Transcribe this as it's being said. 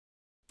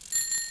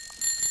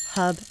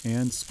Hub,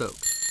 and Spoke.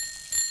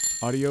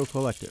 Audio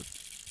Collective.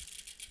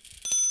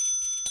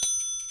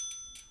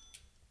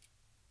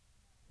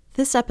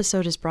 This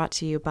episode is brought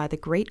to you by the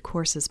Great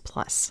Courses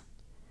Plus.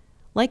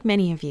 Like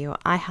many of you,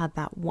 I had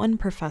that one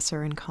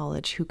professor in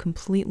college who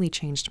completely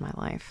changed my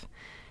life.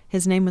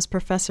 His name was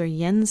Professor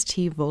Jens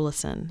T.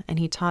 Volesen, and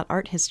he taught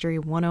Art History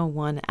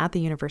 101 at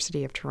the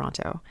University of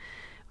Toronto.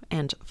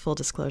 And full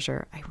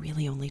disclosure, I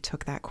really only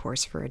took that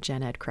course for a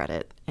gen ed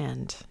credit,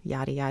 and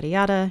yada yada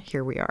yada,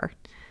 here we are.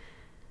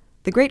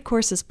 The Great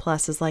Courses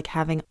Plus is like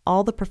having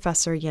all the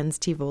Professor Jens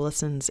T.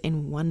 Volesens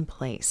in one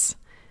place.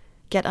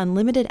 Get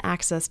unlimited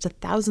access to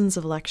thousands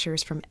of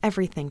lectures from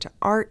everything to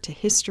art, to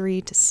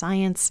history, to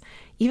science,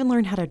 even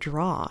learn how to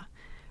draw,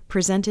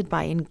 presented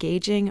by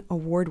engaging,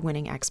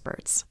 award-winning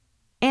experts.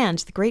 And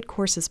the Great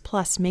Courses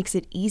Plus makes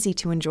it easy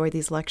to enjoy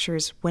these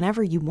lectures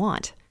whenever you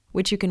want,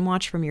 which you can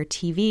watch from your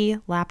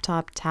TV,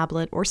 laptop,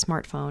 tablet, or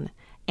smartphone,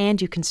 and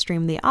you can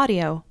stream the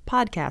audio,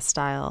 podcast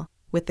style,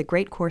 with the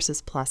Great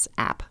Courses Plus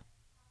app.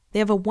 They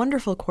have a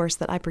wonderful course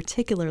that I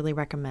particularly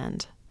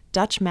recommend,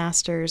 Dutch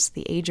Masters,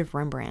 The Age of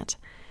Rembrandt,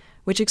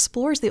 which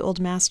explores the old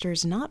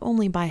masters not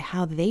only by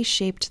how they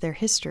shaped their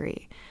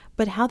history,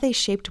 but how they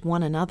shaped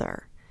one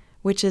another,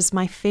 which is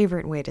my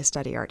favorite way to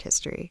study art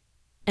history.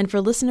 And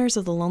for listeners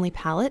of The Lonely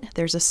Palette,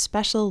 there's a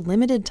special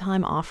limited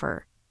time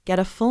offer. Get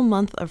a full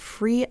month of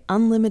free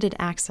unlimited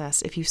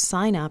access if you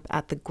sign up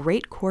at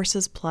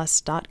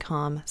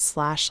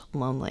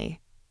thegreatcoursesplus.com/lonely.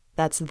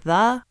 That's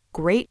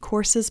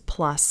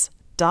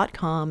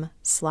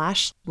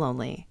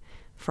thegreatcoursesplus.com/lonely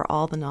for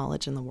all the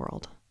knowledge in the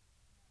world.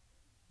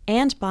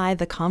 And by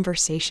The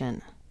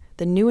Conversation,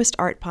 the newest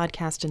art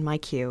podcast in my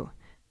queue,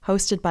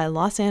 hosted by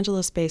Los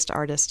Angeles-based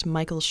artist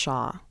Michael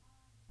Shaw.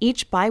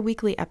 Each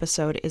bi-weekly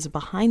episode is a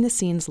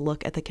behind-the-scenes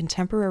look at the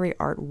contemporary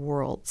art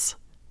worlds.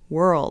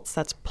 Worlds,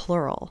 that's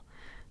plural,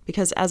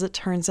 because as it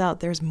turns out,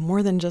 there's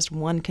more than just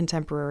one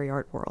contemporary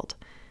art world.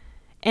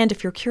 And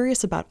if you're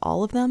curious about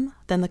all of them,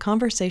 then The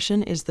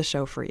Conversation is the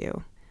show for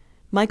you.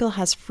 Michael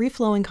has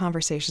free-flowing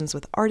conversations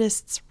with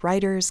artists,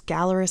 writers,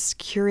 gallerists,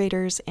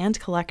 curators, and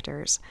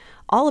collectors,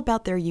 all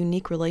about their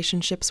unique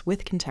relationships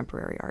with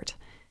contemporary art.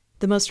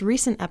 The most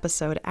recent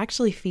episode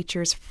actually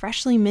features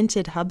freshly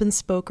minted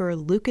hub-and-spoker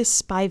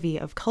Lucas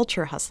Spivey of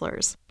Culture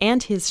Hustlers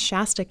and his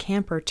Shasta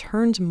camper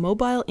turned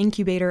mobile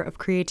incubator of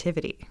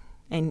creativity,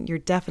 and you're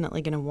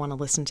definitely going to want to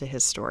listen to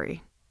his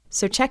story.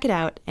 So check it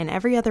out and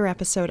every other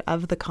episode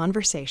of The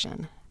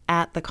Conversation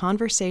at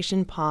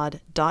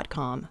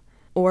theconversationpod.com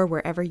or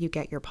wherever you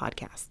get your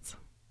podcasts.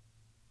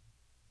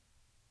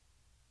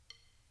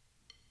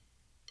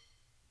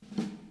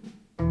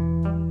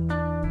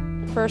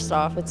 First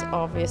off, it's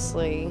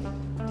obviously,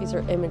 these are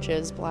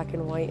images, black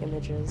and white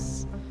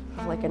images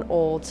of like an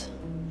old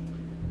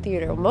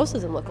theater. Most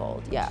of them look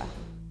old, yeah.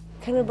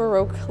 Kind of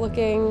Baroque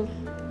looking,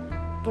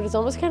 but it's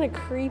almost kind of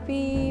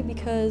creepy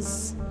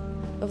because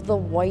of the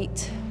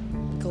white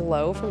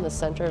glow from the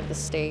center of the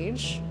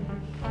stage.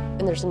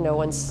 And there's no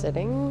one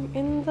sitting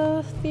in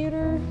the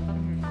theater.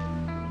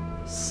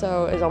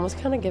 So it's almost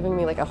kind of giving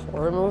me like a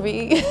horror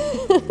movie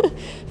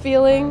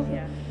feeling.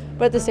 Yeah.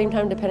 But at the same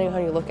time, depending on how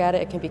you look at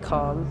it, it can be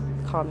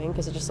calming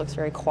because it just looks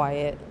very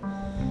quiet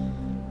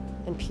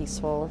and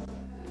peaceful.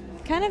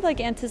 Kind of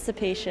like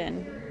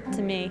anticipation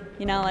to me,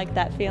 you know, like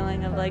that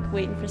feeling of like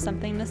waiting for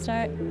something to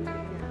start.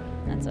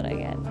 That's what I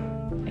get.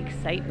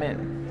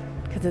 Excitement,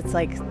 because it's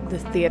like the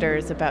theater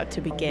is about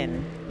to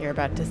begin. You're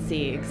about to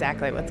see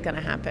exactly what's going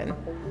to happen.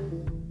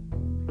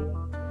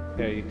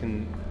 Yeah, you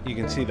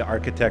can see the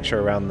architecture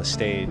around the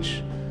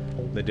stage,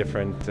 the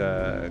different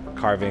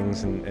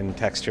carvings and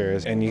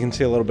textures, and you can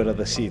see a little bit of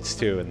the seats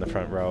too in the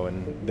front row,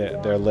 and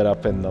they're lit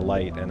up in the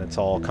light, and it's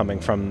all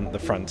coming from the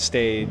front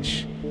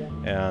stage,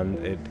 and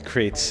it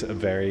creates a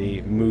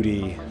very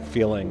moody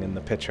feeling in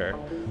the picture.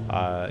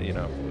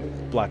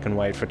 Black and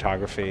white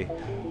photography,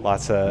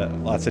 lots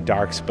of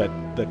darks, but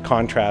the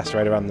contrast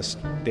right around the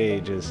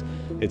stage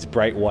it's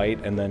bright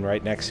white, and then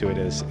right next to it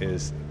is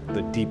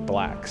the deep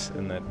blacks,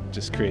 and that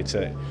just creates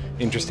an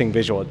interesting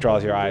visual. It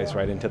draws your eyes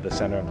right into the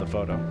center of the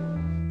photo.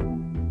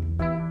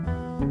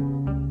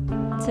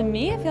 To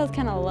me, it feels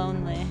kind of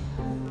lonely.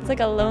 It's like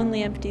a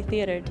lonely, empty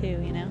theater too,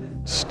 you know?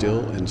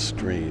 Still and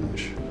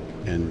strange,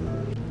 and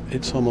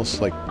it's almost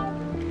like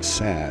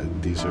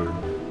sad. These are,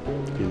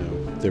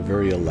 they're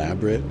very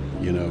elaborate,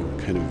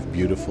 kind of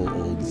beautiful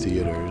old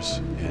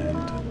theaters,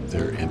 and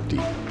they're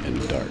empty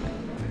and dark,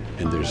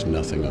 and there's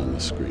nothing on the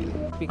screen.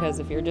 Because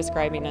if you're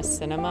describing a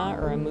cinema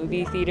or a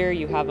movie theater,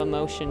 you have a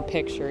motion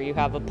picture, you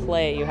have a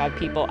play, you have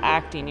people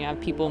acting, you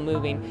have people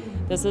moving.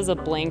 This is a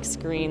blank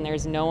screen.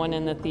 There's no one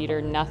in the theater.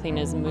 Nothing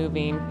is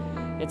moving.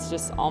 It's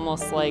just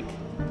almost like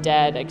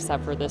dead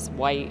except for this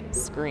white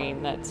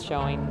screen that's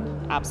showing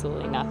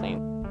absolutely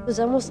nothing. It's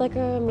almost like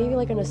maybe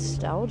a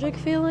nostalgic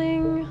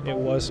feeling. It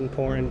was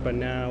important, but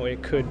now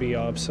it could be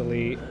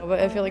obsolete. But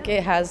I feel like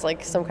it has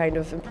like some kind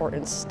of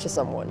importance to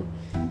someone.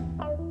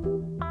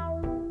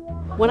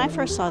 When I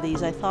first saw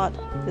these, I thought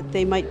that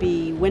they might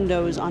be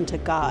windows onto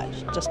God,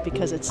 just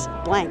because it's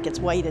blank, it's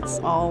white, it's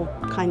all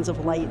kinds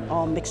of light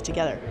all mixed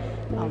together.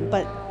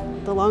 But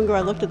the longer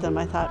I looked at them,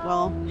 I thought,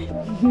 well,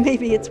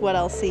 maybe it's what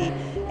I'll see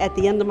at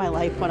the end of my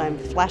life when I'm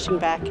flashing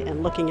back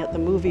and looking at the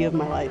movie of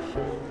my life,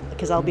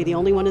 because I'll be the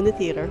only one in the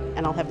theater,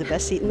 and I'll have the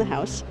best seat in the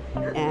house,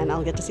 and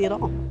I'll get to see it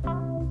all.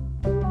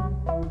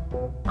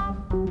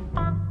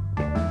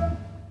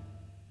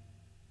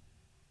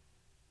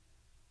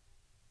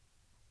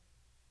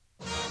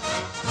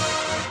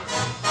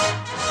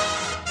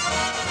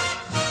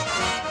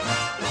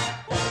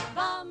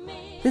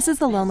 This is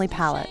The Lonely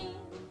Palette,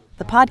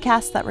 the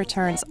podcast that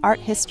returns art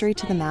history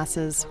to the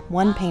masses,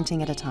 one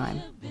painting at a time.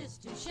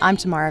 I'm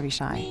Tamara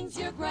Avishai.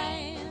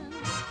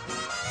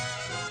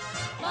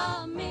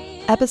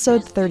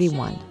 Episode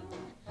 31,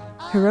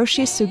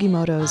 Hiroshi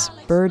Sugimoto's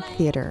Byrd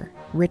Theater,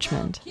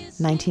 Richmond,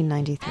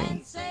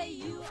 1993.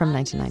 From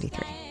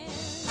 1993.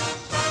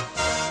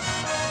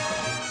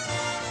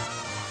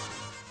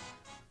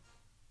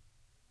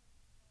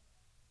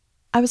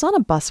 I was on a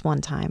bus one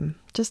time,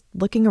 just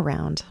looking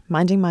around,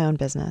 minding my own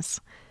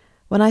business,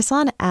 when I saw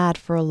an ad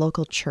for a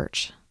local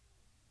church.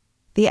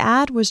 The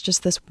ad was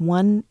just this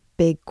one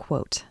big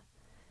quote.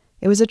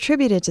 It was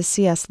attributed to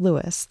C.S.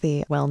 Lewis,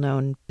 the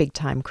well-known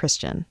big-time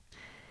Christian.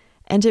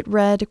 And it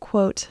read,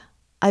 quote,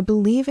 "I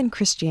believe in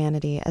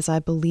Christianity as I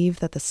believe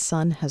that the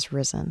sun has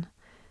risen,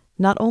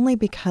 not only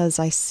because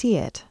I see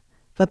it,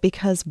 but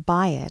because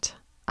by it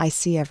I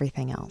see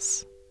everything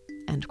else."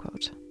 End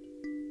quote.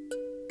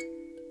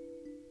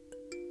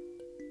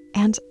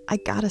 And I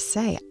gotta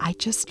say, I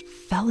just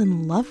fell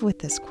in love with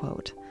this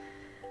quote.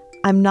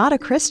 I'm not a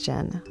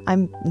Christian.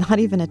 I'm not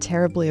even a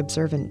terribly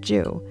observant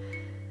Jew.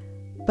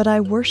 But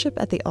I worship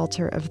at the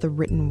altar of the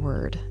written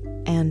word,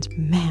 and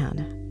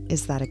man,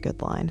 is that a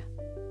good line.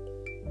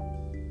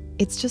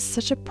 It's just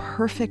such a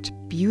perfect,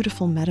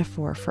 beautiful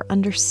metaphor for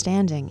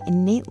understanding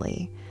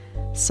innately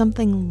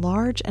something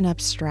large and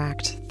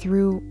abstract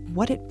through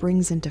what it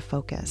brings into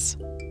focus.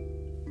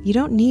 You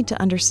don't need to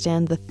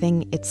understand the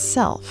thing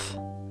itself.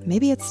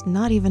 Maybe it's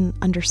not even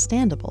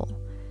understandable,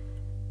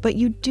 but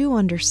you do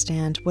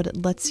understand what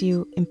it lets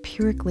you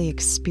empirically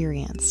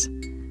experience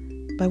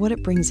by what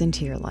it brings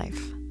into your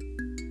life.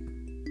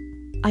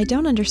 I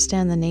don't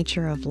understand the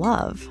nature of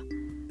love,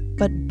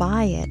 but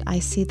by it I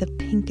see the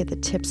pink at the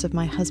tips of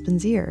my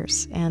husband's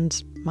ears,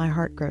 and my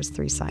heart grows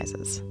 3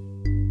 sizes.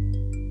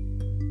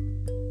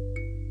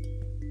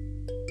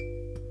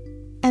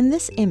 And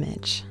this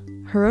image,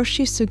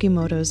 Hiroshi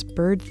Sugimoto's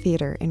Byrd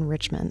Theater in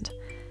Richmond,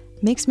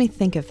 makes me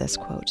think of this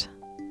quote.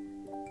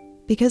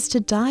 Because to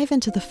dive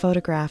into the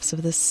photographs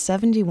of this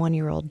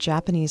 71-year-old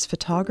Japanese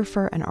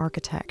photographer and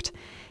architect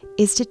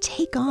is to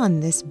take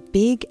on this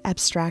big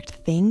abstract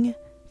thing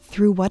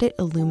through what it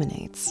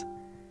illuminates.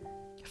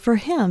 For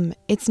him,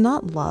 it's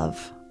not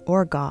love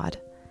or God,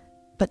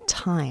 but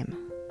time.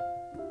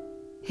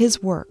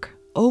 His work,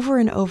 over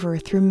and over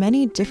through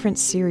many different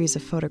series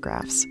of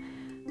photographs,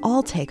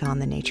 all take on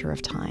the nature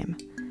of time.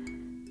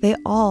 They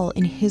all,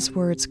 in his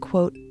words,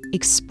 quote,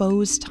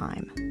 expose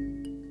time.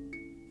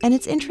 And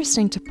it's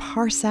interesting to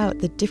parse out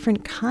the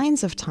different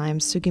kinds of time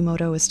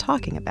Sugimoto is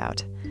talking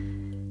about.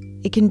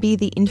 It can be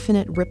the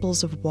infinite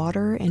ripples of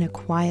water in a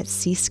quiet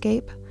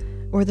seascape,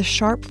 or the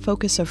sharp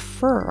focus of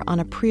fur on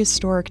a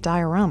prehistoric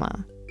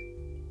diorama.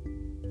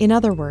 In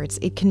other words,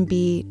 it can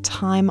be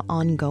time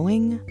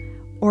ongoing,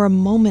 or a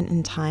moment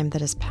in time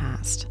that has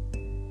passed.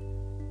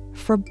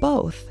 For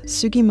both,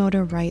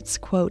 Sugimoto writes,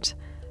 quote,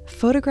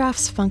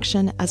 "Photographs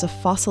function as a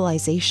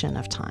fossilization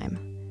of time."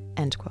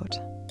 End quote.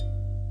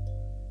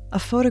 A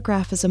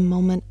photograph is a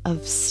moment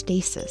of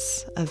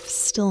stasis, of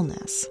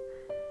stillness.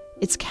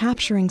 It's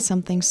capturing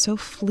something so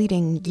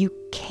fleeting you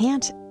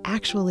can't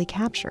actually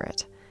capture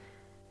it.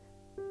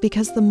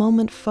 Because the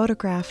moment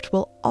photographed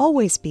will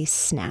always be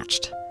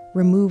snatched,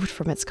 removed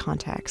from its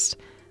context,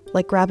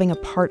 like grabbing a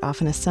part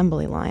off an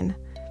assembly line.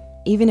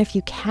 Even if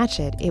you catch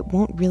it, it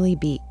won't really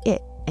be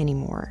it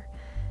anymore.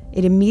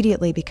 It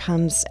immediately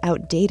becomes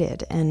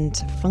outdated and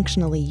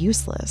functionally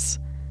useless.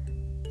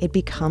 It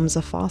becomes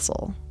a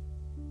fossil.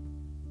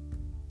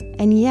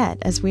 And yet,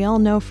 as we all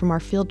know from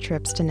our field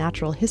trips to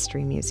natural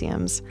history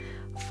museums,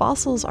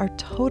 fossils are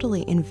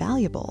totally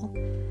invaluable.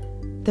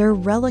 They're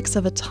relics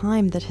of a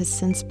time that has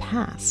since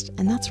passed,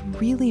 and that's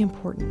really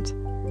important.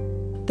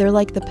 They're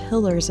like the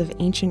pillars of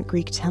ancient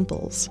Greek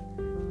temples,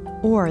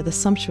 or the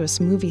sumptuous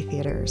movie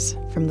theaters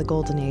from the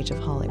golden age of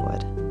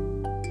Hollywood.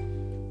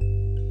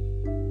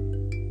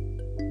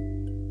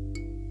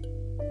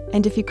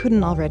 And if you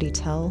couldn't already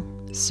tell,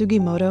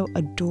 Sugimoto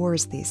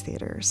adores these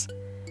theaters.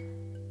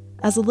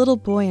 As a little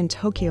boy in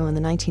Tokyo in the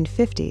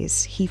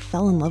 1950s, he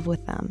fell in love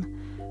with them,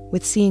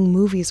 with seeing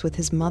movies with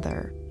his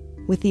mother,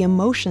 with the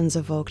emotions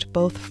evoked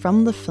both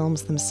from the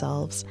films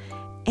themselves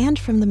and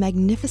from the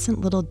magnificent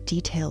little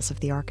details of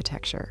the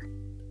architecture.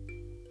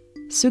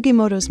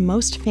 Sugimoto's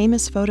most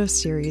famous photo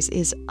series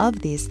is of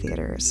these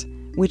theaters,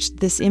 which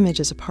this image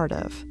is a part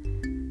of.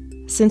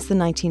 Since the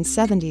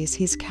 1970s,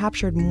 he's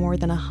captured more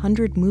than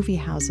 100 movie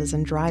houses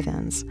and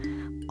drive-ins,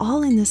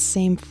 all in this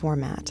same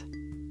format,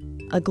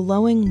 a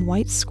glowing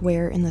white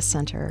square in the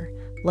center,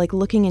 like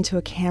looking into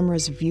a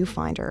camera's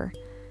viewfinder,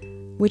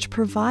 which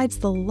provides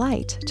the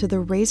light to the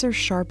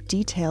razor-sharp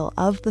detail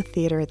of the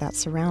theater that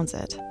surrounds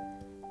it.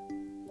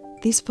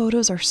 These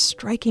photos are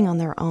striking on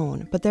their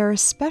own, but they're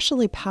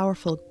especially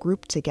powerful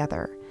grouped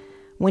together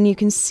when you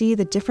can see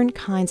the different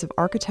kinds of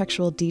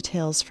architectural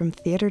details from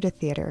theater to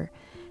theater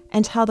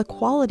and how the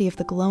quality of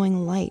the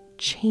glowing light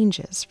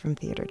changes from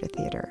theater to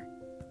theater.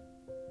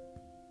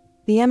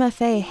 The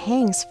MFA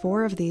hangs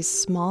 4 of these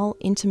small,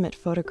 intimate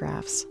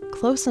photographs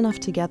close enough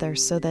together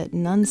so that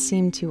none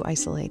seem too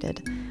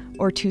isolated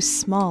or too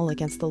small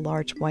against the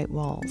large white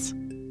walls.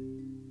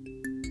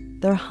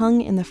 They're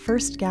hung in the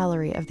first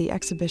gallery of the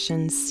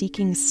exhibition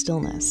Seeking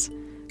Stillness,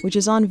 which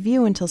is on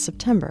view until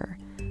September,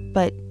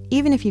 but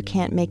even if you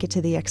can't make it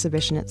to the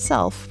exhibition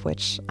itself,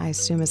 which I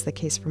assume is the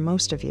case for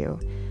most of you,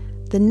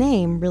 the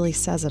name really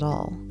says it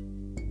all.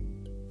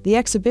 The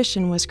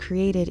exhibition was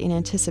created in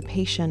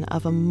anticipation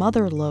of a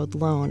motherlode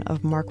loan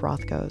of Mark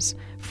Rothko's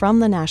from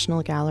the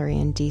National Gallery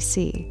in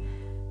D.C.,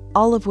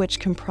 all of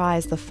which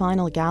comprise the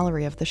final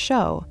gallery of the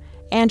show,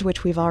 and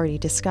which we've already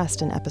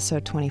discussed in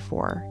episode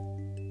 24.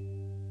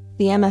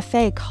 The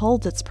MFA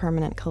culled its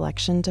permanent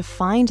collection to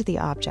find the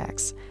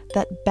objects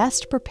that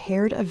best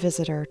prepared a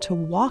visitor to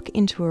walk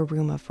into a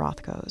room of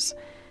Rothko's,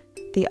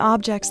 the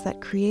objects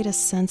that create a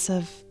sense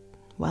of,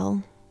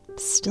 well,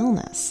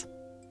 stillness.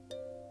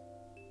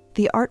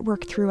 The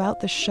artwork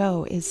throughout the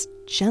show is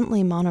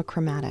gently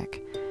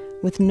monochromatic,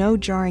 with no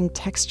jarring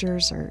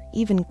textures or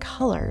even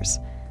colors,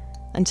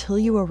 until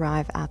you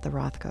arrive at the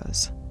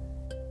Rothko's.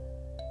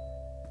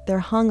 They're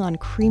hung on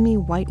creamy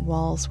white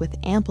walls with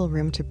ample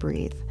room to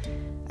breathe,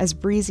 as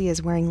breezy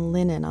as wearing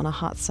linen on a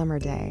hot summer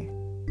day.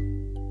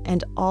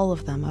 And all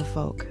of them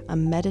evoke a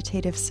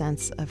meditative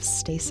sense of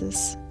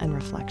stasis and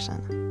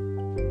reflection.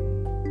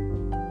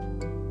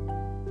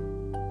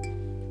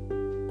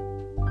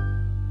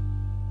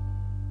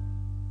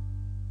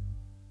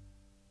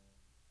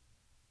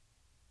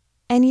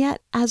 And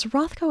yet, as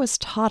Rothko has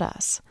taught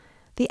us,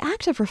 the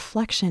act of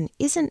reflection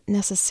isn't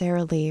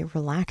necessarily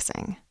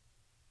relaxing.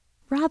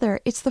 Rather,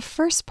 it's the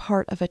first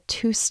part of a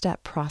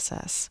 2-step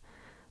process,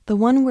 the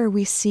one where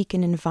we seek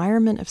an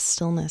environment of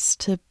stillness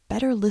to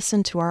better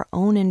listen to our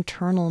own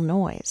internal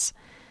noise,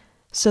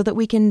 so that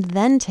we can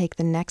then take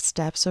the next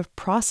steps of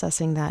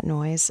processing that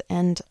noise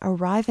and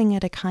arriving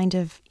at a kind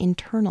of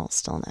internal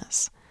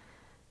stillness.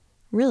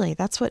 Really,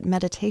 that's what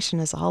meditation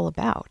is all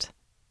about.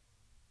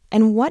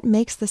 And what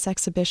makes this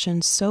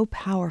exhibition so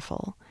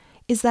powerful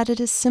is that it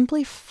is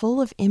simply full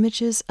of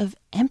images of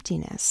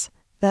emptiness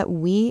that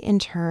we, in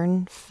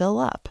turn, fill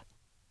up.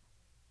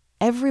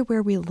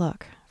 Everywhere we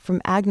look,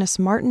 from Agnes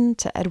Martin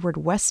to Edward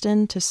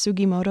Weston to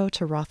Sugimoto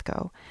to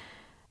Rothko,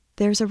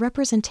 there's a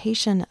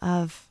representation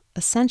of,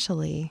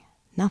 essentially,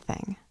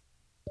 nothing.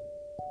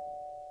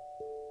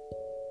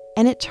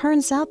 And it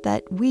turns out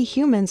that we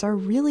humans are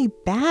really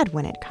bad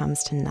when it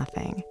comes to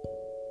nothing.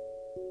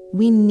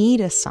 We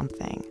need a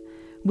something.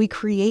 We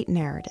create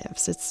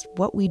narratives. It's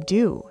what we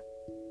do.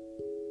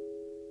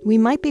 We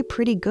might be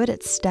pretty good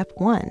at step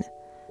 1,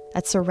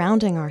 at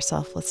surrounding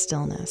ourselves with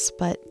stillness,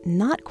 but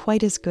not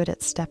quite as good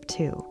at step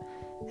 2,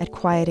 at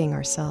quieting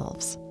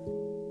ourselves.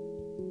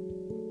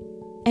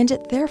 And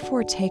it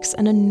therefore takes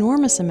an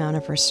enormous amount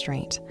of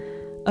restraint,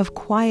 of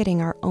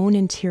quieting our own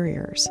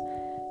interiors,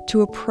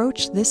 to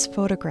approach this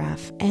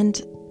photograph and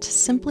to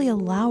simply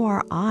allow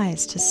our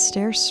eyes to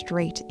stare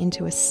straight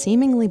into a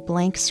seemingly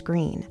blank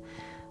screen,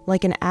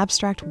 like an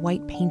abstract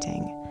white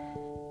painting,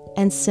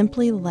 and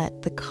simply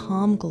let the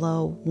calm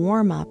glow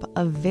warm up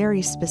a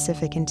very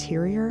specific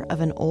interior of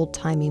an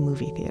old-timey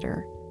movie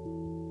theater.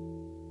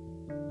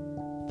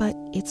 But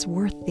it's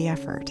worth the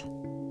effort,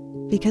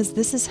 because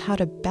this is how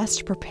to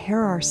best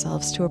prepare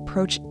ourselves to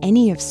approach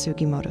any of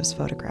Sugimoto's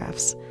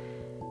photographs,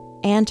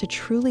 and to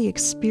truly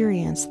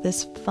experience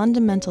this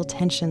fundamental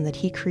tension that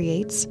he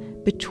creates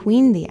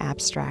between the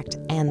abstract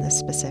and the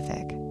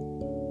specific.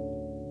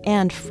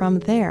 And from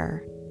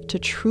there, to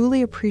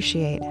truly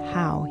appreciate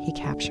how he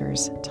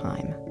captures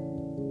time.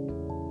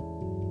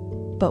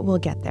 But we'll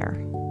get there.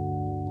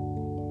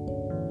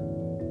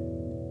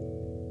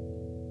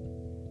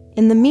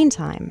 In the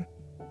meantime,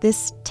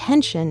 this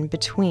tension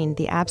between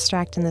the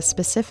abstract and the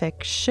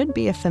specific should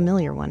be a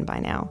familiar one by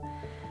now.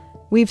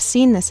 We've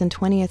seen this in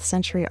 20th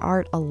century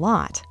art a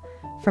lot,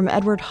 from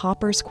Edward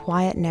Hopper's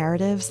quiet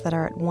narratives that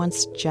are at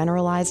once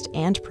generalized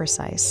and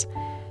precise,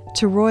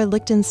 to Roy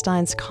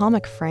Lichtenstein's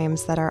comic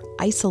frames that are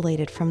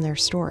isolated from their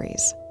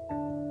stories.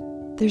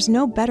 There's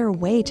no better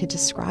way to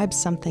describe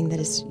something that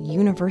is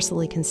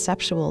universally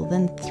conceptual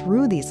than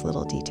through these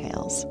little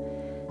details.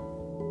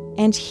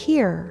 And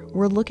here,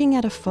 we're looking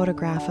at a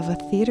photograph of a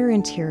theater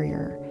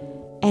interior,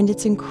 and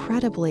it's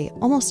incredibly,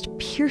 almost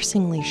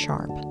piercingly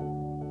sharp.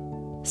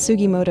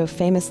 Sugimoto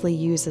famously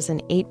uses an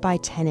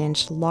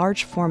 8x10-inch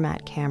large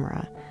format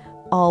camera,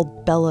 all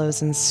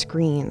bellows and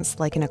screens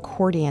like an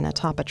accordion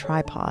atop a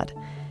tripod,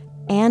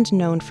 and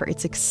known for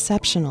its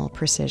exceptional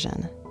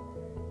precision.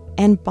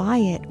 And by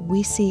it,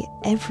 we see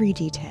every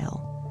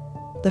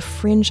detail: the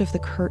fringe of the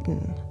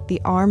curtain,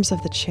 the arms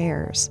of the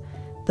chairs,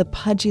 the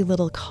pudgy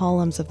little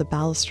columns of the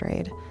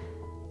balustrade,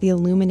 the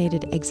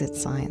illuminated exit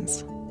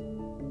signs.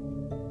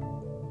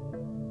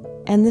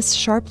 And this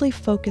sharply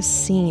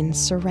focused scene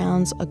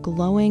surrounds a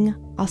glowing,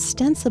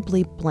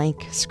 ostensibly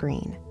blank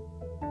screen.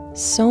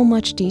 So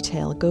much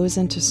detail goes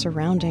into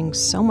surrounding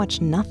so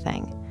much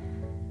nothing.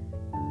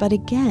 But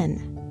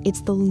again,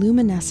 it's the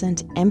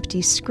luminescent,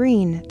 empty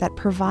screen that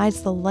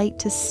provides the light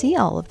to see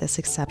all of this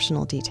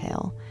exceptional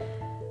detail,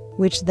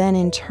 which then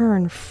in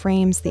turn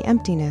frames the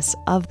emptiness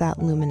of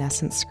that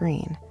luminescent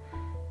screen.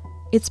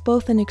 It's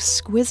both an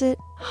exquisite,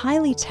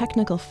 highly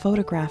technical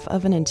photograph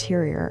of an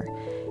interior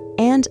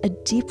and a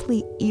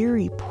deeply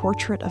eerie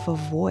portrait of a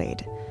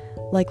void,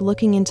 like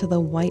looking into the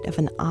white of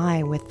an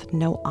eye with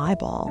no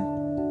eyeball.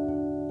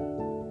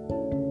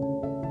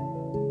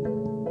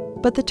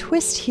 But the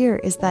twist here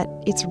is that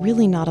it's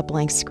really not a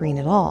blank screen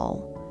at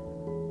all.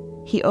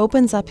 He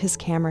opens up his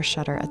camera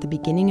shutter at the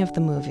beginning of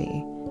the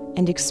movie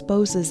and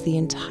exposes the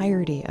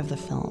entirety of the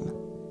film.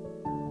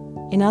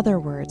 In other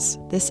words,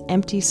 this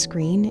empty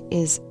screen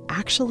is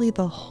actually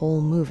the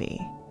whole movie.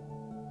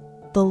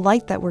 The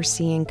light that we're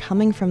seeing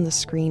coming from the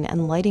screen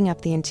and lighting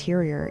up the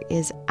interior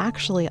is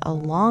actually a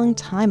long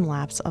time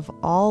lapse of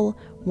all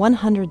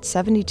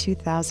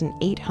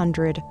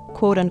 172,800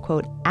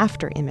 quote-unquote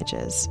after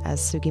images,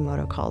 as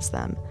Sugimoto calls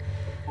them,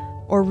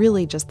 or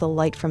really just the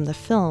light from the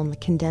film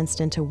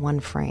condensed into one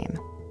frame.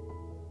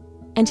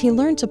 And he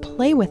learned to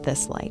play with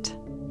this light,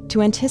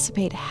 to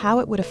anticipate how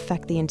it would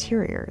affect the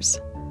interiors.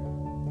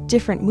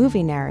 Different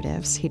movie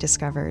narratives, he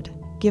discovered,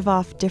 give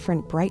off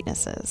different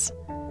brightnesses.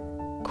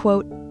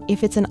 Quote,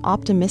 "If it's an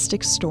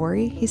optimistic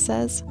story," he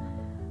says,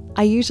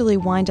 "I usually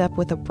wind up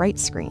with a bright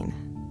screen.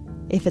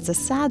 If it's a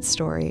sad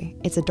story,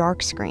 it's a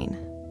dark screen.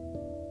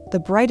 The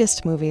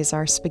brightest movies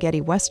are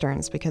spaghetti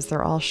westerns because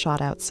they're all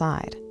shot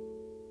outside.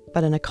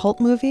 But an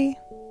occult movie,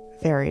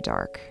 very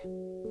dark."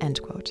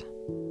 End quote.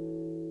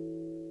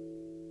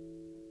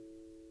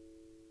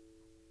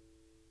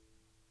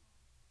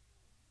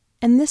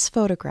 And this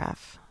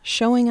photograph,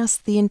 showing us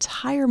the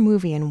entire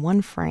movie in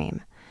one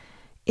frame,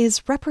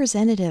 is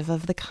representative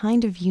of the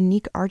kind of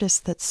unique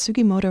artist that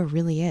Sugimoto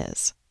really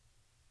is.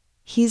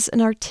 He's an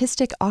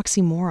artistic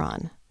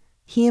oxymoron.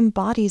 He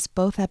embodies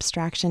both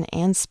abstraction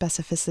and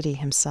specificity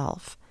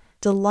himself,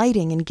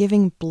 delighting in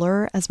giving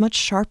blur as much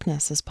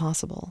sharpness as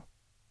possible.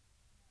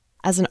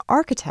 As an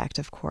architect,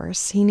 of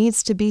course, he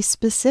needs to be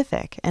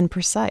specific and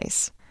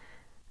precise.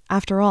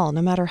 After all,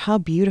 no matter how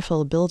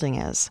beautiful a building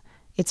is,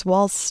 its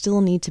walls still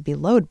need to be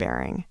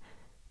load-bearing.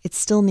 It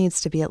still needs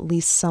to be at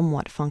least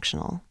somewhat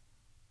functional.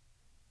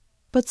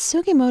 But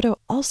Sugimoto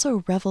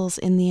also revels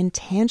in the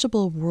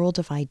intangible world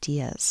of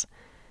ideas.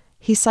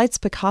 He cites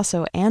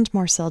Picasso and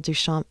Marcel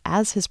Duchamp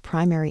as his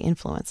primary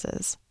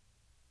influences.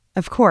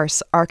 Of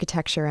course,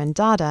 architecture and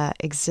Dada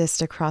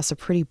exist across a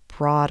pretty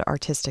broad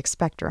artistic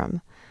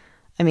spectrum.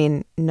 I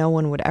mean, no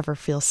one would ever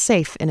feel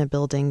safe in a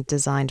building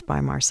designed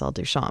by Marcel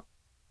Duchamp.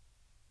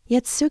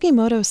 Yet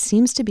Sugimoto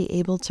seems to be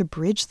able to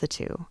bridge the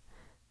two,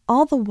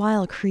 all the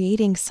while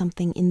creating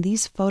something in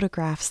these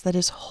photographs that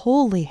is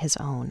wholly his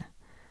own.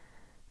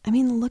 I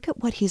mean, look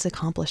at what he's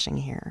accomplishing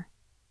here.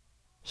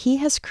 He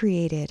has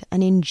created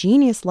an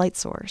ingenious light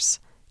source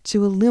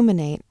to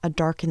illuminate a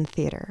darkened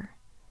theater.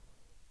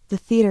 The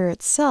theater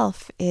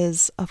itself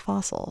is a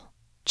fossil,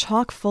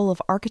 chock full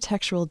of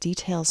architectural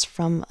details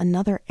from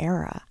another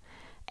era,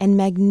 and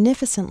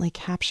magnificently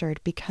captured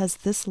because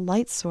this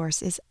light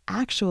source is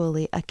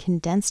actually a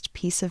condensed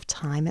piece of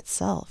time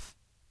itself.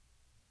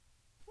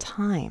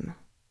 Time,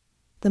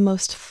 the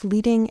most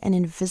fleeting and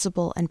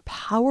invisible and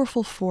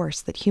powerful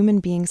force that human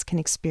beings can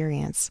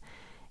experience,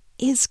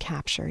 is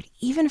captured,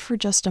 even for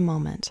just a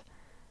moment,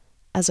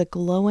 as a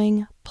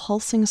glowing,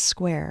 pulsing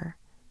square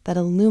that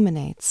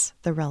illuminates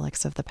the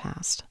relics of the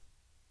past.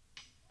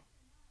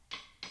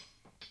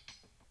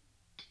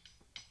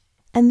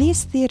 And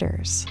these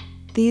theaters,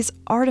 these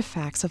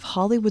artifacts of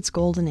Hollywood's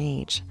golden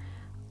age,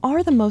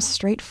 are the most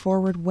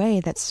straightforward way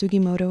that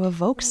Sugimoto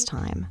evokes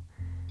time.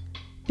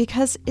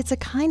 Because it's a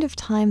kind of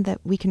time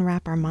that we can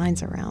wrap our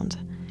minds around.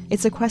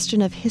 It's a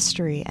question of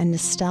history and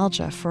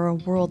nostalgia for a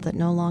world that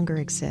no longer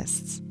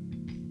exists.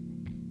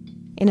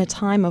 In a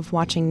time of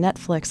watching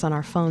Netflix on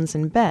our phones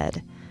in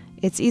bed,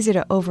 it's easy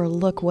to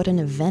overlook what an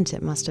event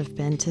it must have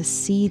been to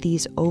see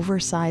these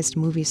oversized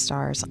movie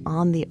stars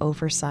on the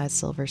oversized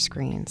silver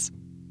screens.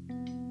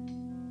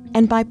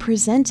 And by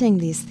presenting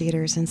these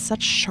theaters in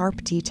such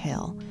sharp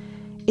detail,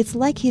 it's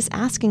like he's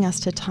asking us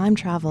to time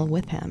travel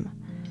with him,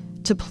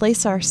 to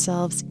place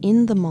ourselves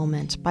in the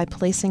moment by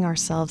placing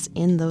ourselves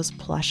in those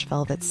plush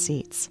velvet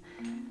seats,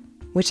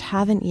 which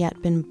haven't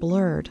yet been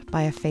blurred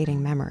by a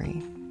fading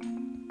memory.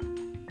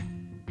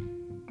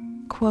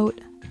 Quote,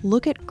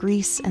 "Look at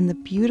Greece and the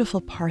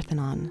beautiful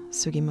Parthenon,"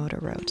 Sugimoto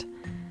wrote.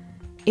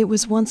 "It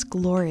was once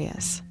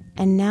glorious,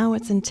 and now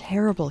it's in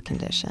terrible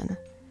condition.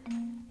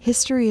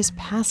 History is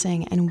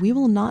passing, and we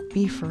will not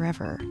be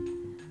forever.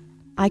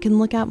 I can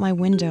look out my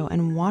window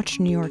and watch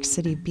New York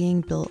City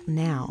being built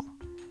now.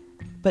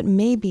 But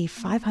maybe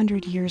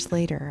 500 years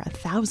later,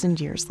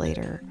 1,000 years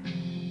later,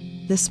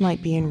 this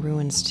might be in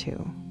ruins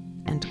too."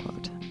 End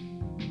quote.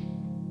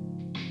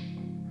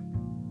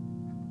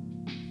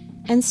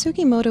 And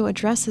Sugimoto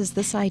addresses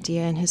this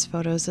idea in his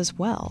photos as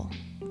well,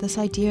 this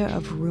idea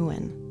of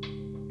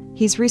ruin.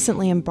 He's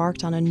recently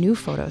embarked on a new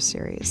photo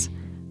series,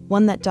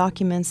 one that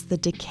documents the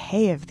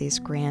decay of these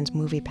grand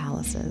movie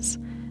palaces,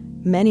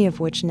 many of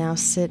which now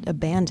sit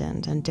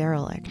abandoned and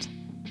derelict.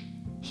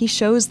 He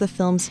shows the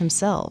films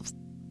himself,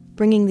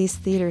 bringing these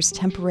theaters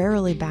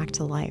temporarily back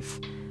to life,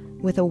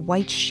 with a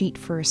white sheet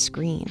for a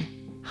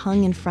screen,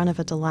 hung in front of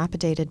a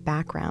dilapidated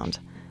background,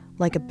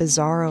 like a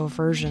bizarro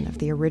version of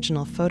the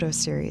original photo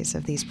series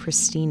of these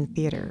pristine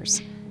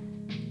theaters,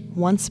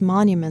 once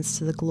monuments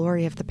to the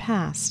glory of the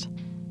past,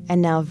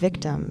 and now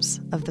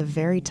victims of the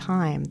very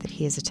time that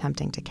he is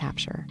attempting to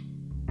capture.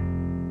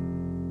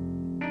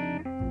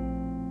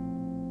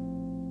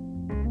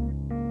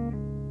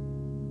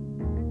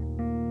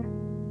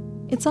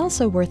 It's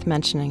also worth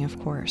mentioning, of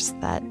course,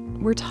 that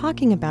we're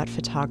talking about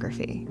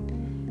photography,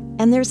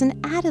 and there's an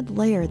added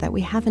layer that we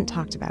haven't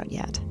talked about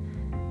yet,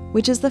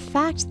 which is the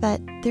fact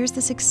that there's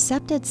this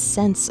accepted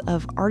sense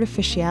of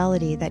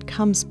artificiality that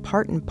comes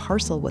part and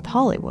parcel with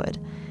Hollywood,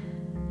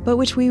 but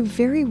which we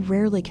very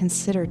rarely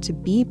consider to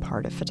be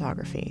part of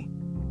photography.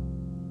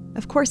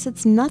 Of course,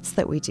 it's nuts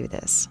that we do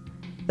this,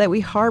 that we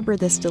harbor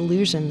this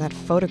delusion that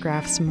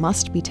photographs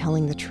must be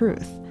telling the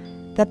truth,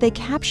 that they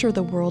capture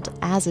the world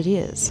as it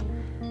is,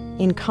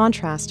 in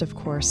contrast, of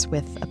course,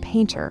 with a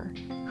painter,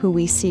 who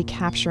we see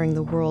capturing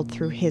the world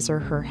through his or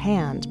her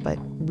hand, but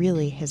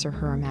really his or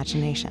her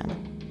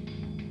imagination.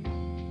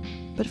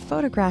 But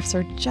photographs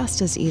are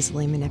just as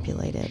easily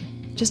manipulated,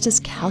 just as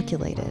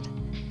calculated,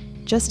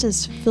 just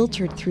as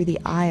filtered through the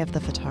eye of the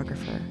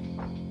photographer.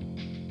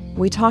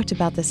 We talked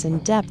about this in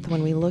depth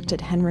when we looked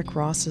at Henrik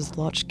Ross's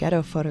Loch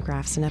Ghetto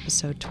photographs in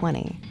episode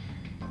 20.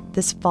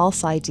 This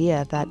false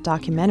idea that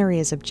documentary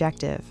is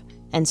objective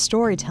and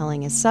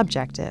storytelling is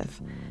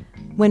subjective,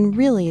 when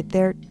really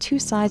they're two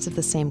sides of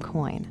the same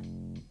coin.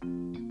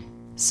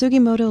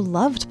 Sugimoto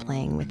loved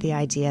playing with the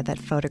idea that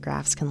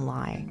photographs can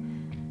lie,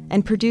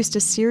 and produced a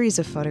series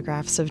of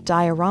photographs of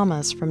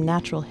dioramas from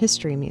natural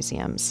history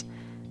museums,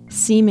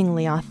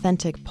 seemingly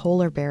authentic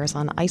polar bears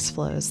on ice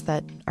floes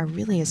that are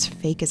really as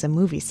fake as a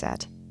movie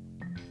set.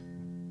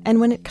 And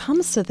when it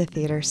comes to the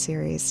theater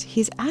series,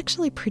 he's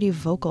actually pretty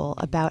vocal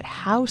about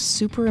how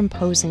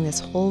superimposing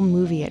this whole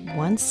movie at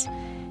once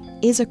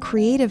is a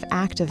creative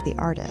act of the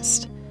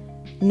artist,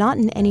 not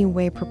in any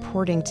way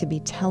purporting to be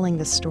telling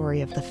the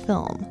story of the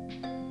film.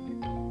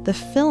 The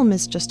film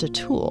is just a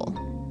tool,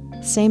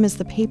 same as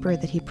the paper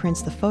that he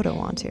prints the photo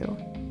onto.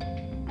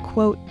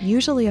 Quote,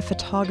 "Usually a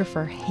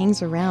photographer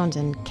hangs around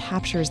and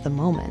captures the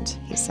moment,"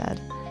 he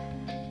said.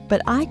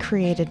 But I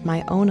created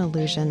my own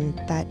illusion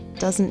that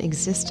doesn't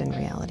exist in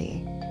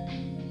reality.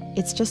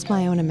 It's just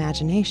my own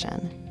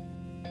imagination.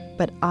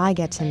 But I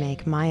get to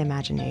make my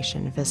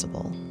imagination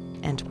visible,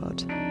 end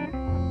quote.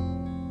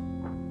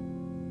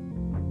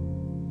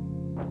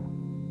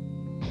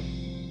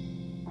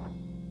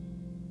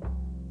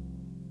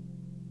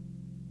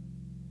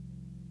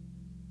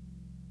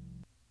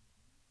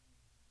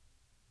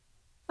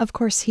 Of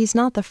course, he's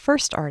not the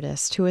first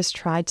artist who has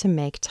tried to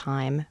make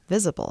time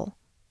visible.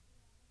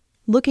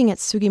 Looking at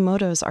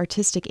Sugimoto's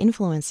artistic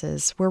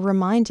influences, we're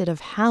reminded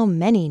of how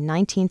many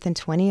 19th and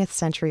 20th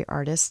century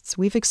artists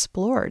we've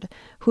explored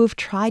who have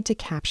tried to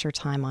capture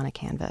time on a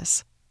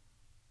canvas.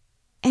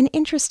 And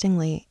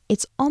interestingly,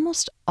 it's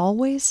almost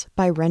always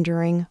by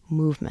rendering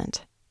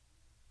movement.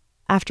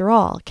 After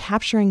all,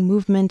 capturing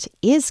movement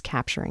is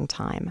capturing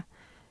time,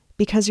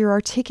 because you're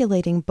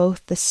articulating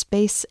both the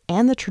space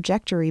and the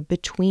trajectory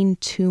between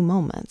two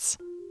moments.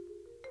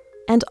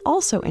 And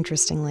also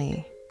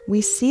interestingly,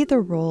 we see the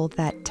role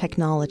that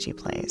technology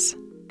plays.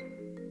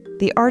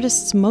 The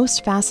artists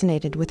most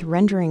fascinated with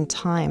rendering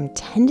time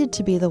tended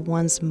to be the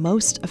ones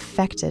most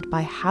affected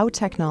by how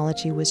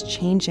technology was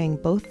changing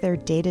both their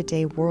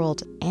day-to-day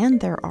world and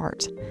their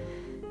art.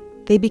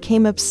 They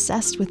became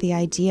obsessed with the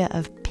idea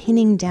of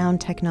pinning down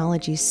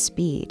technology's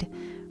speed,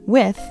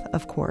 with,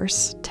 of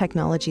course,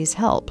 technology's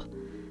help.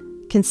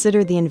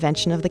 Consider the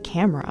invention of the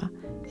camera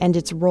and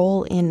its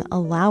role in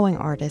allowing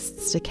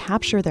artists to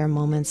capture their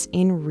moments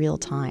in real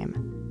time.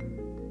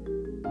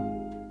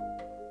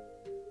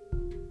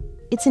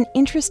 It's an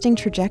interesting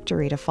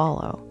trajectory to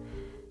follow.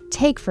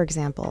 Take, for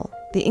example,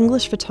 the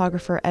English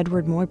photographer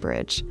Edward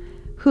Muybridge,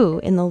 who,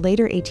 in the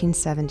later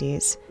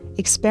 1870s,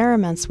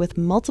 experiments with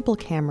multiple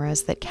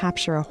cameras that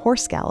capture a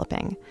horse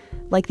galloping,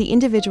 like the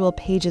individual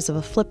pages of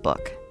a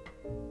flipbook.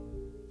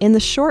 In the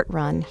short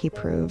run, he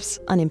proves,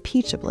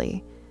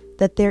 unimpeachably,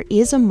 that there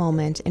is a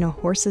moment in a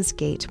horse's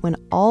gait when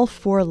all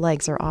four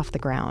legs are off the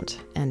ground,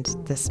 and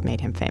this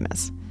made him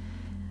famous.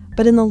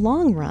 But in the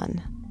long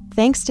run,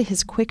 thanks to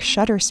his quick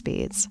shutter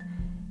speeds,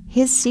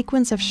 his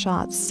sequence of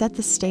shots set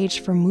the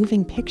stage for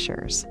moving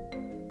pictures.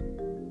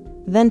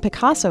 Then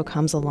Picasso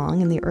comes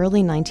along in the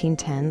early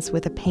 1910s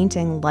with a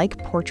painting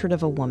like Portrait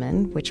of a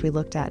Woman, which we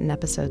looked at in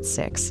episode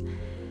 6,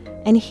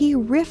 and he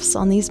riffs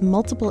on these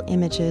multiple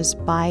images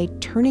by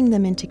turning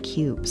them into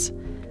cubes,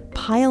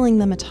 piling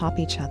them atop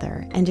each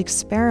other, and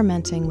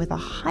experimenting with a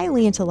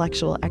highly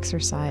intellectual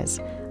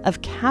exercise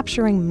of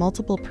capturing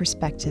multiple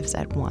perspectives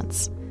at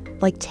once,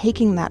 like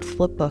taking that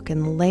flipbook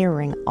and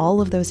layering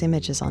all of those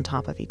images on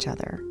top of each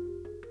other.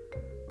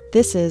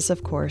 This is,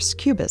 of course,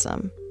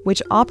 Cubism,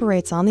 which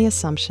operates on the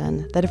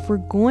assumption that if we're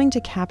going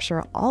to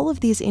capture all of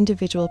these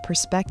individual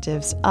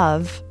perspectives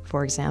of,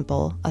 for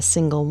example, a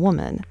single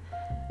woman,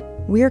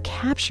 we're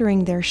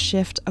capturing their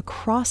shift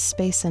across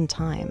space and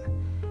time,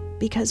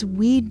 because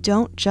we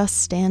don't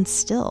just stand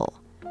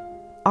still.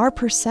 Our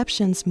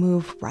perceptions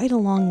move right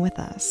along with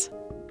us.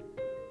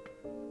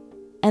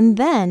 And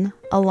then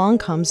along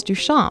comes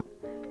Duchamp,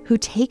 who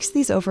takes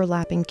these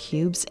overlapping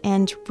cubes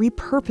and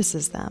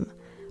repurposes them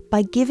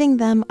by giving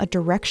them a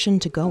direction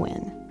to go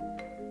in.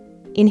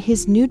 In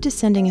his Nude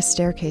Descending a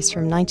Staircase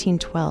from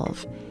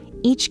 1912,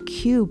 each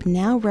cube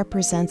now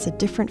represents a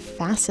different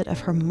facet of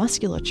her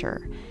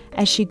musculature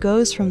as she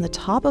goes from the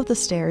top of the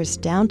stairs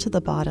down to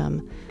the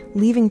bottom,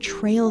 leaving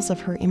trails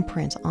of her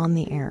imprint on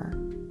the air.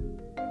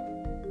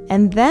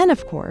 And then,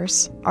 of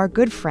course, our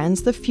good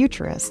friends, the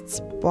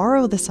Futurists,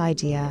 borrow this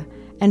idea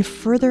and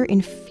further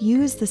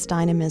infuse this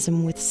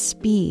dynamism with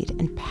speed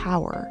and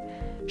power,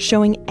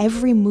 showing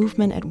every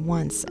movement at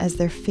once as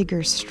their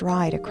figures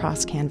stride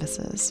across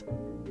canvases.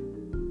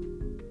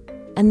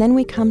 And then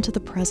we come to the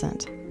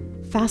present.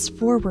 Fast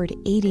forward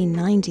 80,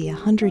 90,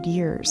 100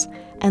 years,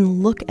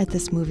 and look at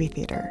this movie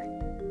theater.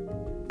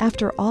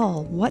 After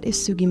all, what is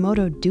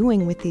Sugimoto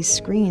doing with these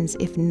screens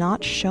if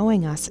not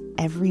showing us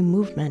every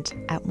movement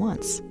at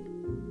once?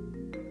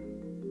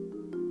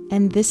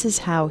 And this is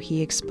how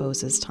he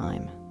exposes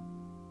time.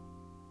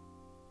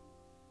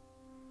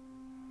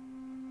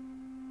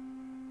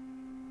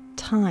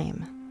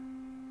 Time.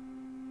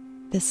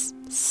 This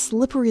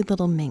slippery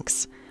little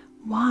minx.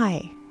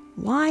 Why?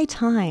 Why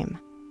time?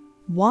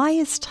 Why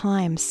is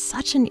time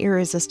such an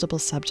irresistible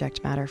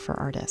subject matter for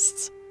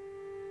artists?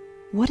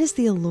 What is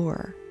the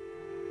allure?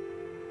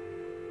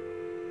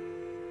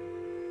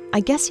 I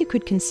guess you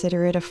could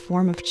consider it a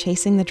form of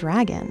chasing the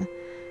dragon.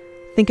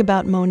 Think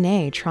about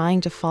Monet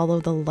trying to follow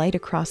the light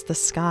across the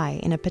sky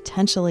in a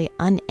potentially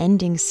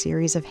unending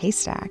series of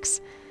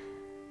haystacks.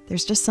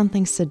 There's just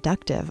something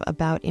seductive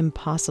about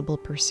impossible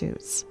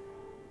pursuits.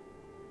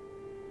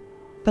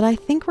 But I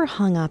think we're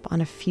hung up on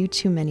a few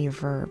too many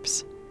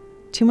verbs,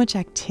 too much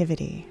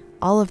activity,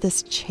 all of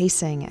this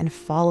chasing and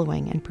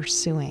following and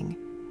pursuing.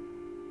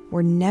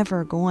 We're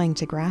never going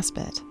to grasp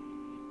it.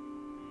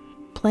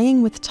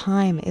 Playing with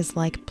time is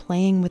like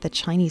playing with a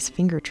Chinese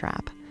finger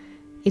trap.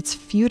 It's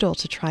futile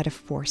to try to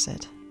force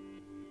it.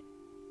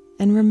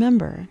 And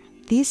remember,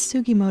 these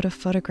Sugimoto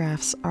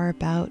photographs are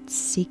about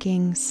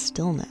seeking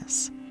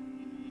stillness.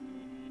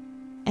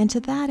 And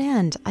to that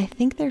end, I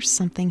think there's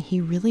something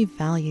he really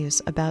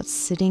values about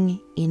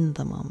sitting in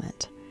the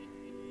moment,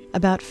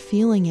 about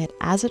feeling it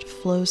as it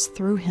flows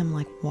through him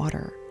like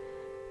water,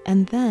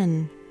 and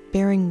then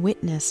bearing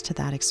witness to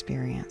that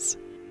experience.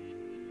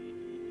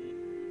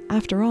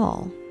 After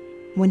all,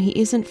 when he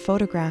isn't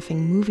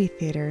photographing movie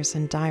theaters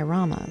and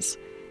dioramas,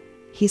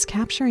 he's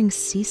capturing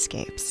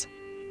seascapes,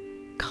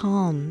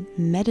 calm,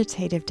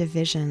 meditative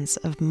divisions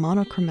of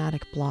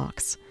monochromatic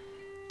blocks,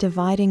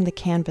 dividing the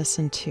canvas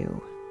in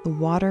two, the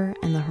water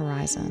and the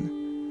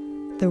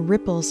horizon, the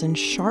ripples in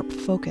sharp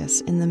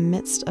focus in the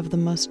midst of the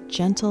most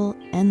gentle,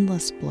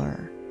 endless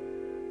blur.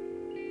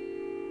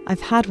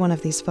 I've had one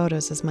of these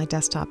photos as my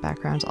desktop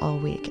background all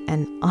week,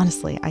 and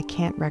honestly, I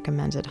can't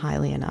recommend it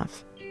highly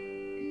enough.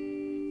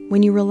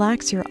 When you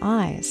relax your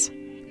eyes,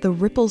 the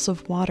ripples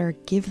of water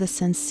give the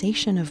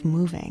sensation of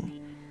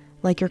moving,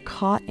 like you're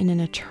caught in an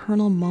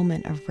eternal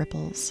moment of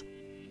ripples,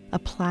 a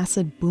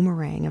placid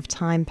boomerang of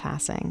time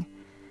passing.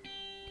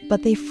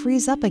 But they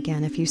freeze up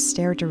again if you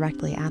stare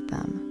directly at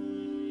them.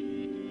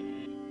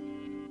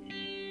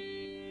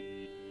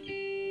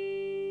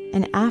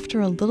 And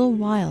after a little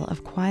while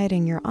of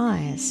quieting your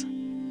eyes,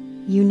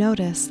 you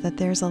notice that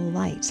there's a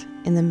light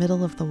in the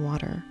middle of the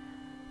water,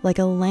 like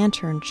a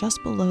lantern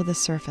just below the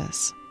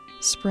surface,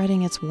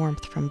 spreading its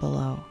warmth from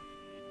below.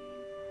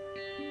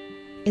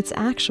 It's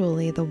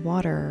actually the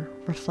water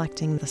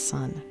reflecting the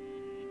sun.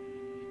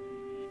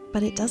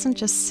 But it doesn't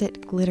just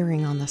sit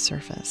glittering on the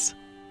surface.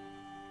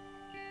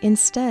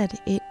 Instead,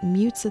 it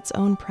mutes its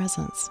own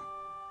presence,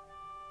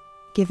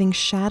 giving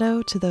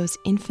shadow to those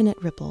infinite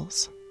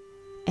ripples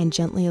and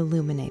gently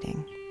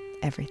illuminating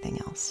everything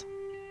else.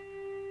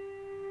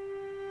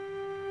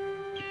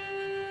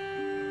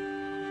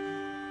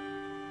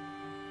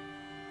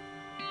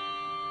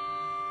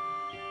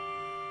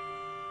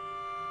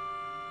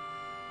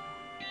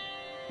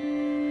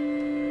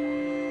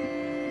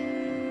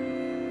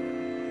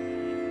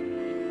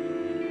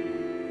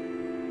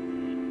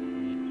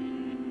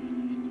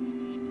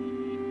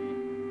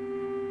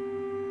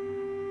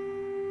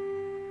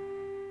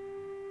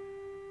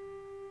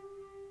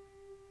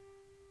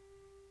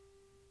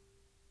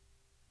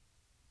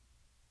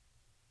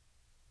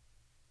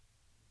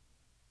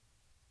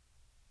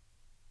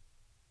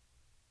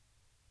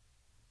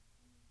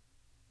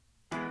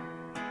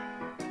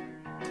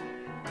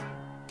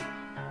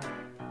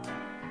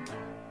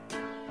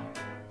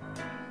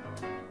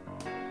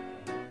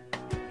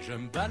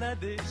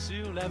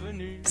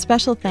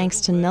 Special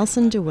thanks to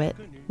Nelson DeWitt,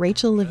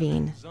 Rachel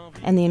Levine,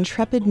 and the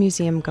intrepid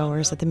museum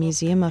goers at the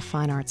Museum of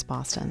Fine Arts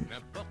Boston.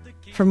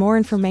 For more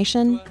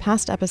information,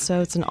 past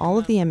episodes, and all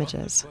of the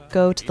images,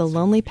 go to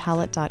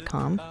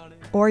thelonelypalette.com,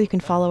 or you can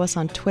follow us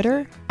on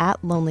Twitter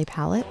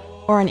 @LonelyPalette,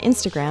 or on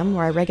Instagram,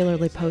 where I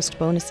regularly post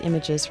bonus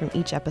images from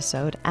each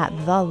episode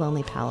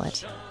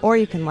 @TheLonelyPalette, or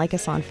you can like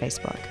us on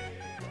Facebook.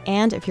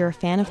 And if you're a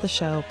fan of the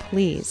show,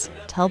 please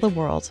tell the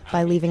world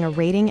by leaving a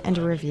rating and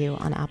a review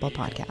on Apple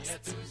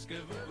Podcasts.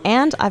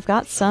 And I've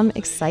got some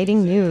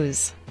exciting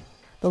news.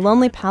 The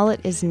Lonely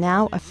Palette is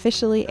now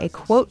officially a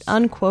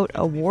quote-unquote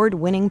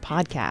award-winning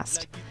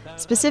podcast,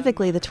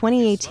 specifically the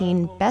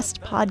 2018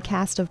 Best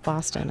Podcast of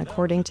Boston,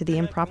 according to the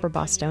Improper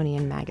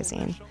Bostonian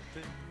magazine.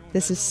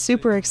 This is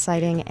super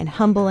exciting and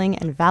humbling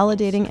and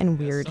validating and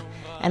weird,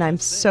 and I'm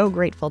so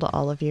grateful to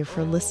all of you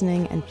for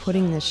listening and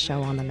putting this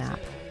show on the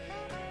map.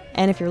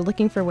 And if you're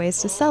looking for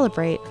ways to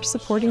celebrate,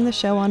 supporting the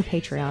show on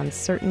Patreon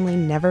certainly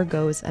never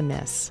goes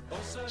amiss.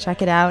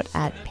 Check it out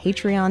at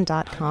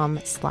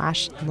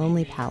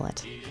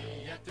patreon.com/lonelypalette.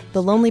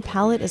 The Lonely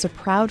Palette is a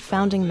proud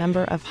founding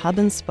member of Hub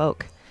and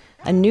Spoke,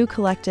 a new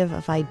collective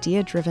of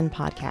idea-driven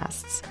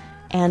podcasts.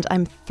 And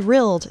I'm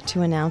thrilled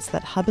to announce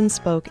that Hub and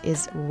Spoke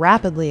is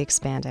rapidly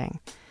expanding.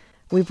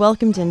 We've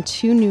welcomed in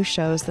 2 new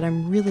shows that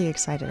I'm really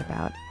excited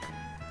about.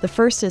 The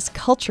first is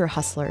Culture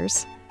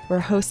Hustlers, where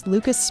host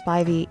Lucas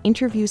Spivey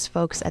interviews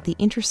folks at the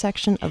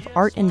intersection of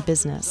art and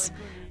business,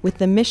 with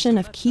the mission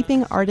of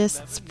keeping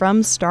artists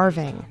from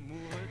starving.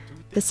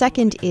 The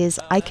second is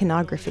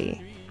Iconography,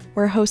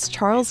 where host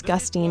Charles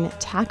Gustine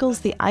tackles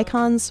the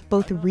icons,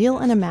 both real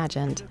and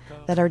imagined,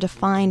 that are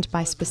defined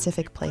by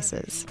specific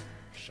places.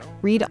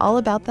 Read all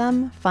about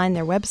them, find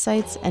their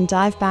websites, and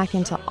dive back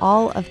into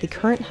all of the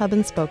current Hub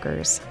and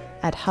Spokers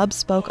at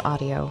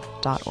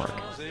hubspokeaudio.org.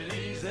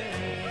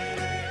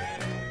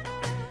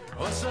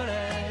 Au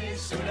soleil,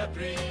 sous la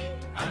pluie,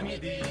 à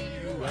midi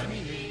ou à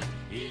minuit,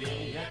 il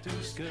y a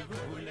tout ce que vous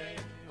voulez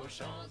aux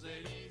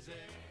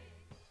Champs-Élysées.